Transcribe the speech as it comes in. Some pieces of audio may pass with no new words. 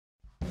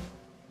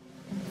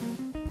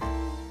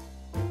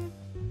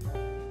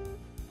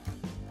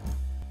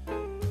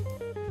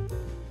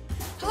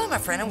my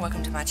friend, and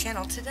welcome to my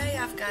channel. Today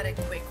I've got a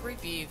quick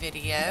review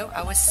video.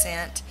 I was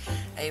sent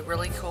a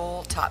really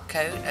cool top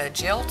coat, a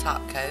gel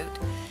top coat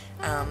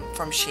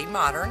from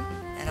SheModern,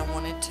 and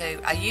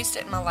I used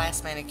it in my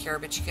last manicure,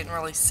 but you couldn't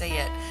really see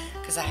it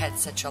because I had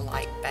such a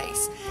light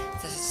base.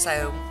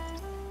 So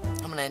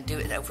I'm going to do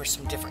it over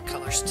some different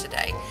colors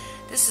today.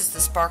 This is the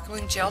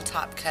sparkling gel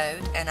top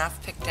coat, and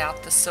I've picked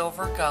out the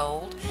silver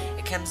gold.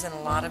 It comes in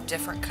a lot of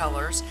different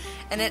colors,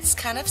 and it's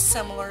kind of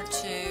similar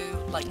to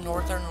like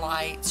Northern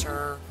Lights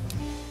or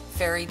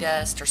Fairy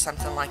Dust or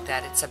something like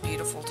that. It's a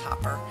beautiful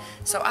topper.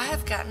 So I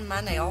have gotten my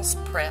nails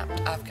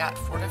prepped. I've got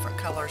 4 different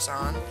colors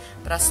on,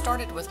 but I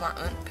started with my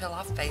Peel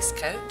Off base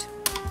coat.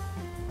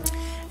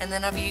 And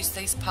then I've used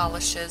these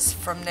polishes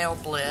from Nail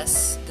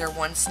Bliss. They're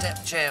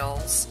one-step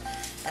gels,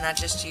 and I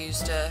just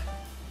used a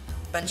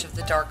bunch of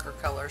the darker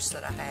colors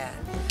that I had.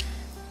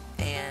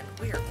 And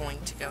we are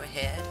going to go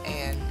ahead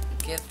and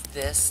give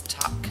this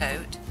top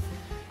coat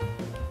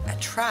a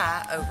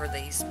try over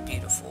these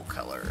beautiful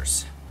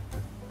colors.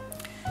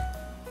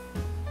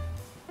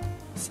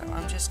 So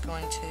I'm just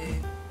going to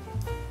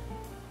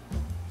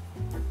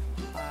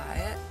apply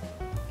it.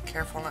 Be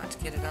careful not to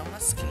get it on my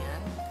skin.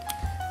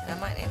 And I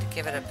might need to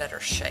give it a better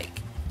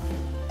shake.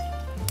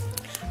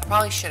 I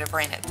probably should have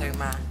ran it through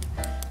my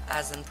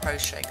Eisen Pro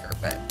Shaker,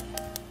 but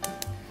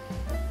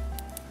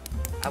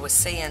I was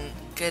seeing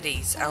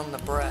goodies on the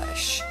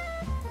brush.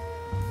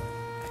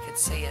 I could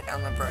see it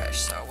on the brush,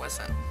 so I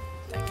wasn't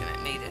thinking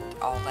it needed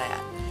all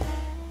that.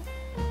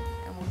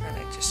 And we're going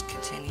to just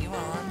continue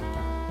on.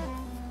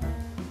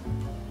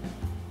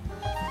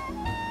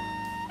 Putting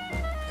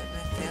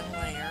a thin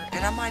layer.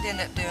 And I might end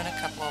up doing a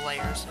couple of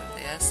layers of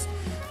this.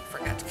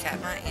 Forgot to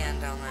cap my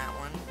end on that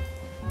one.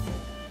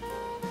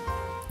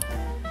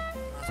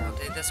 Might as well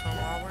do this one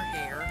while we're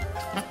here.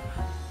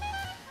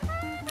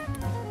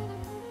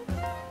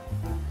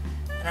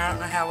 And I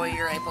don't know how well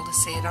you're able to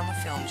see it on the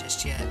film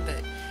just yet,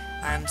 but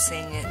I'm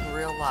seeing it in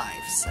real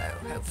life, so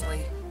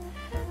hopefully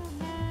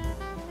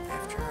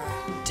after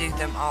I do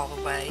them all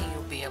the way,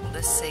 you'll be able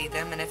to see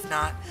them, and if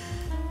not,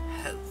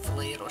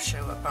 hopefully it'll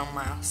show up on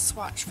my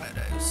swatch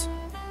photos.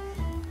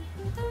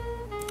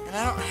 And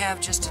I don't have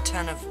just a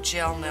ton of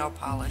gel nail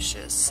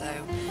polishes, so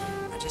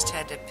I just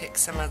had to pick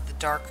some of the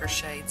darker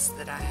shades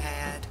that I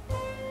had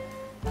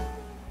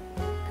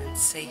and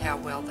see how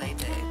well they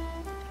do.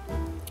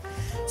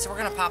 So we're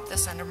going to pop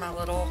this under my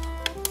little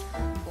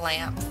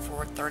lamp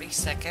for 30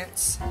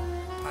 seconds.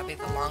 Probably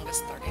the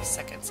longest 30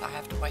 seconds I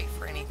have to wait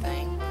for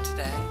anything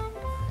today.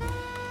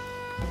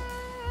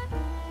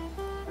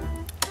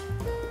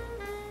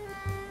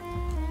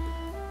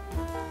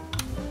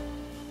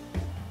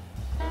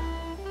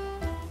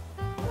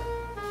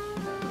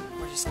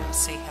 We're just going to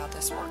see how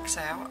this works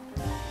out.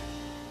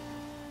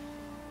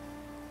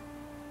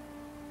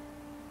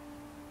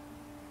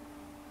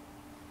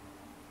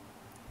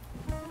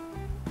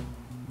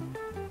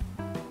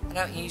 I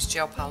don't use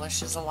gel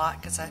polishes a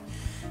lot because I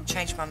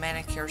change my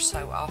manicure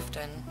so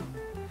often,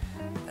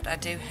 but I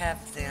do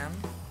have them.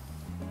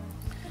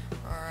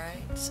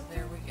 Alright, so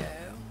there we go.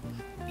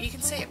 You can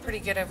see it pretty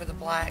good over the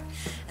black,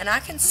 and I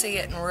can see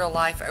it in real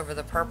life over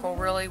the purple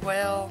really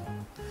well,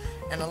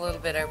 and a little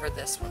bit over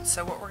this one.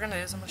 So what we're going to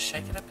do is I'm going to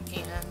shake it up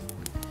again.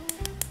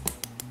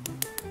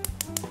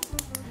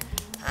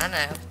 I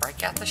know,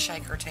 break out the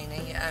shaker, Tina,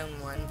 you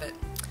own one, but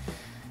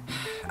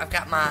I've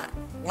got my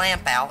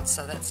lamp out,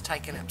 so that's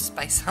taking up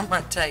space on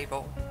my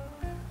table.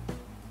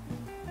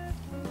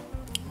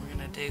 We're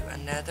going to do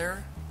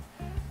another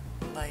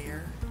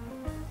layer.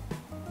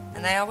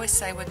 And they always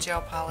say with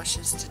gel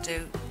polishes to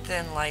do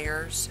thin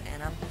layers,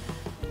 and I'm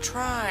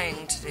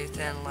trying to do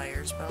thin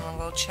layers, but I'm a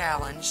little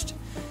challenged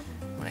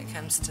when it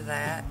comes to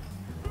that.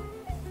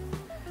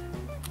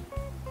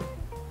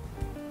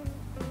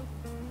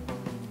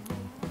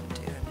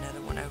 Do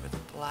another one over the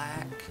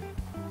black.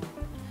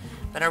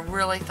 But I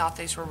really thought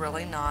these were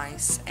really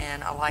nice,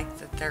 and I like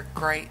that they're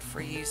great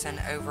for using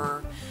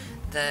over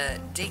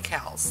the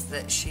decals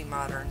that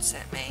SheModern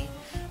sent me.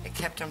 It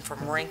kept them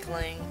from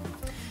wrinkling.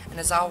 And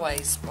as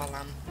always, while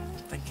I'm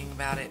thinking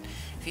about it,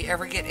 if you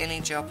ever get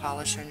any gel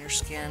polish on your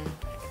skin,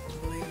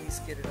 please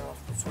get it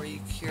off before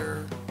you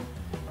cure,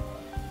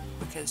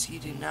 because you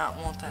do not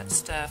want that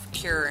stuff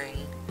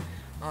curing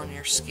on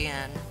your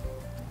skin.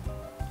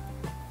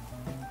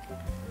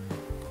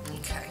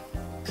 Okay.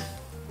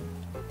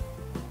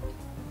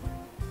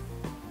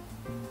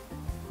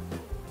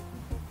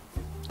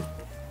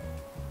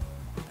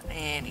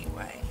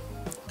 Anyway,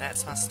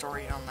 that's my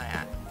story on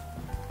that.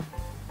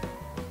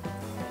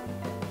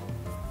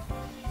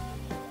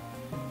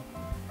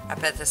 I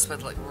bet this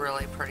would look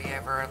really pretty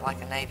over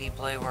like a navy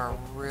blue or a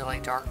really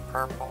dark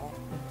purple.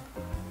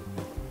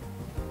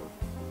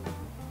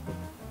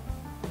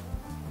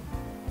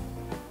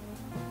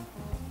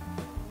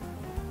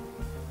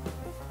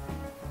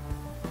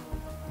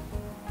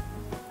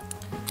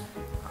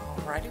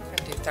 Alrighty, we're going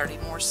to do 30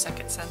 more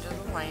seconds under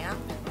the lamp.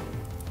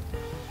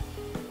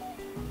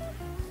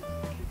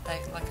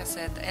 Like I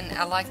said, and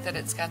I like that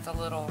it's got the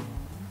little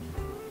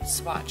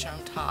swatch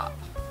on top.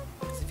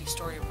 If if you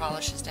store your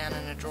polishes down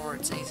in a drawer,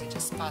 it's easy to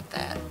spot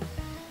that.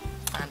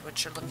 Find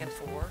what you're looking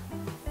for.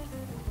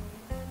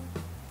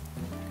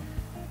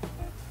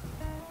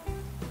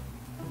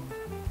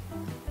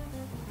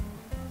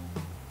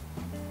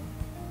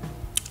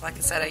 Like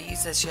I said, I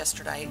used this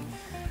yesterday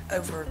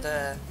over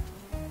the,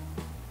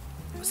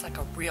 it was like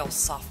a real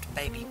soft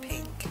baby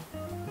pink.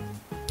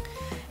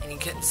 And you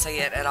couldn't see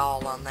it at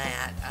all on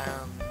that.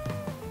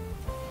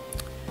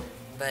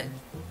 But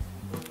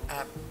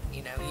I,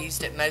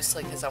 used it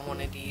mostly because I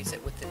wanted to use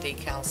it with the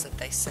decals that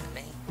they sent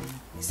me.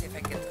 Let me see if I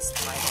can get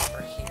this light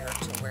over here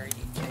to where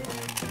you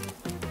can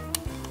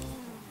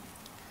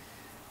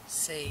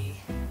see.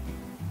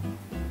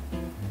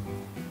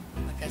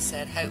 Like I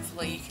said,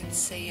 hopefully you can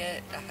see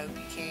it. I hope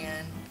you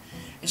can.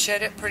 It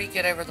showed it pretty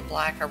good over the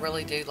black. I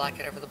really do like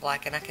it over the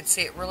black, and I can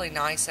see it really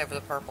nice over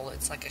the purple.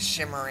 It's like a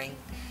shimmering.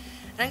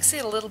 And I can see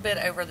it a little bit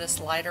over this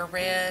lighter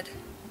red.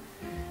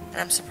 And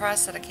I'm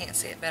surprised that I can't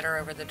see it better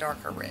over the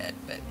darker red,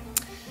 but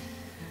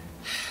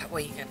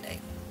what are you going to do?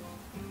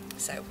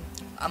 So,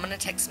 I'm going to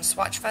take some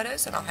swatch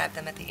photos, and I'll have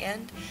them at the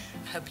end.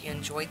 I hope you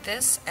enjoyed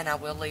this, and I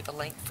will leave a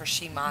link for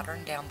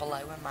SheModern down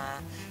below in my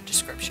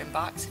description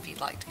box if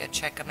you'd like to go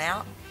check them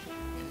out.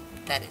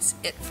 And that is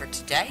it for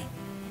today.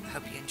 I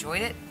hope you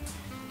enjoyed it.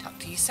 Talk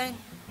to you soon.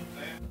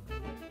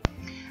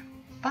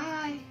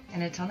 Bye,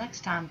 and until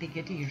next time, be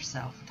good to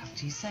yourself. Talk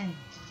to you soon.